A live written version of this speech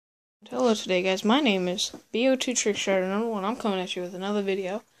Hello today guys, my name is BO2 Trickshot #1. I'm coming at you with another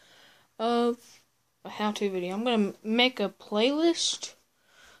video of a how-to video. I'm going to make a playlist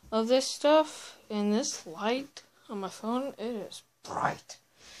of this stuff, and this light on my phone, it is bright.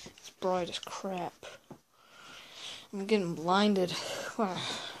 It's bright as crap. I'm getting blinded.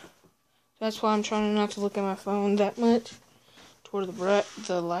 That's why I'm trying not to look at my phone that much toward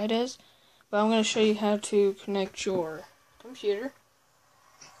the light is. But I'm going to show you how to connect your computer,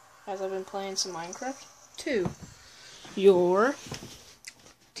 as I've been playing some Minecraft, to your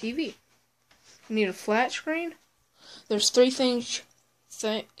TV. You need a flat screen. There's three things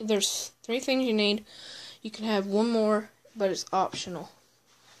you need. You can have one more, but it's optional.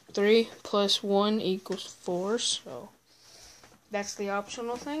 3 + 1 = 4, so that's the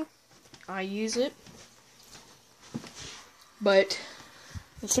optional thing. I use it. But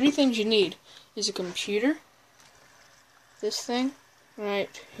the three things you need is a computer, this thing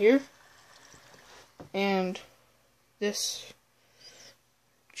right here, and this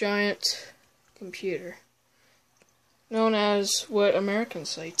giant computer, known as what Americans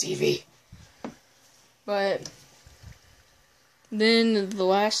say, TV. But then the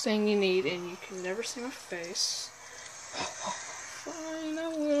last thing you need, and you can never see my face. Fine, I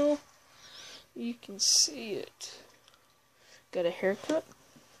will. You can see it. Got a haircut.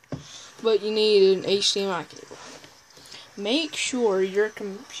 But you need an HDMI cable. Make sure your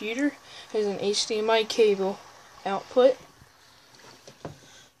computer has an HDMI cable output.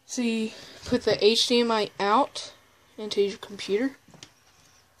 See, put the HDMI out into your computer.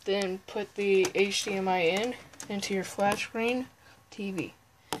 Then put the HDMI in into your flat screen TV.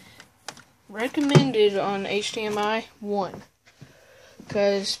 Recommended on HDMI 1.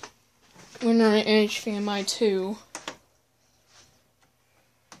 Because when you're in HDMI 2,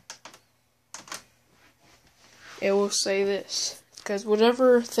 it will say this, because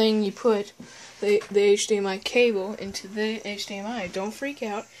whatever thing you put the HDMI cable into the HDMI, don't freak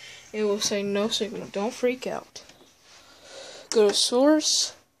out, it will say no signal. Don't freak out. Go to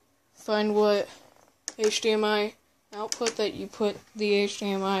source, find what HDMI output that you put the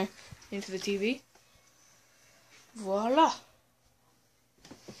HDMI into the TV. Voila.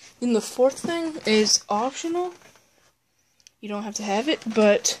 Then the fourth thing is optional. You don't have to have it,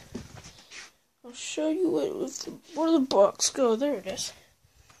 but I'll show you where the box go. There it is.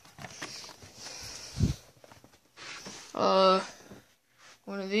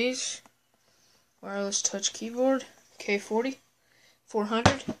 One of these wireless touch keyboard, K40,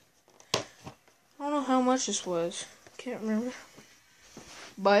 400. I don't know how much this was. Can't remember.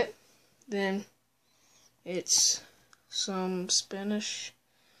 But then it's some Spanish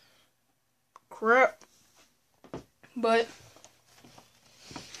crap. But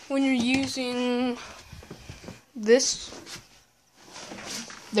when you're using this,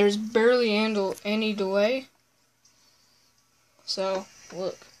 there's barely any delay. So,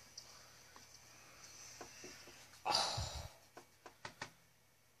 look.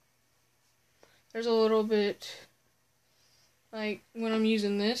 There's a little bit, like when I'm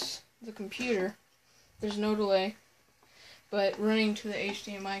using this, the computer, there's no delay. But running to the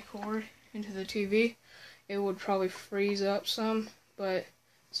HDMI cord into the TV, it would probably freeze up some, but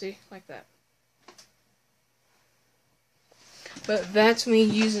see, like that. But that's me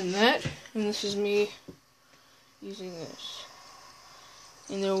using that, and this is me using this.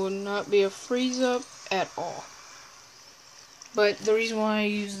 And there would not be a freeze up at all. But the reason why I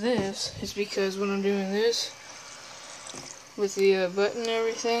use this is because when I'm doing this with the button and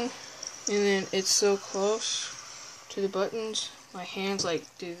everything, and then it's so close to the buttons, my hands like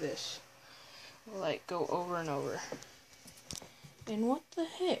do this. Like go over and over. And what the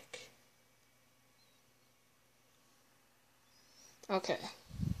heck? Okay.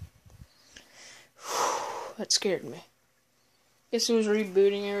 That scared me. Guess it was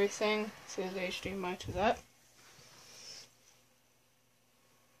rebooting everything through the HDMI to that.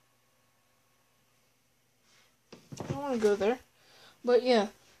 I don't want to go there. But yeah.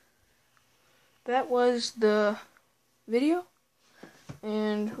 That was the video.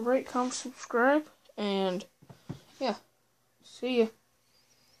 And rate, comment, subscribe. And yeah. See ya.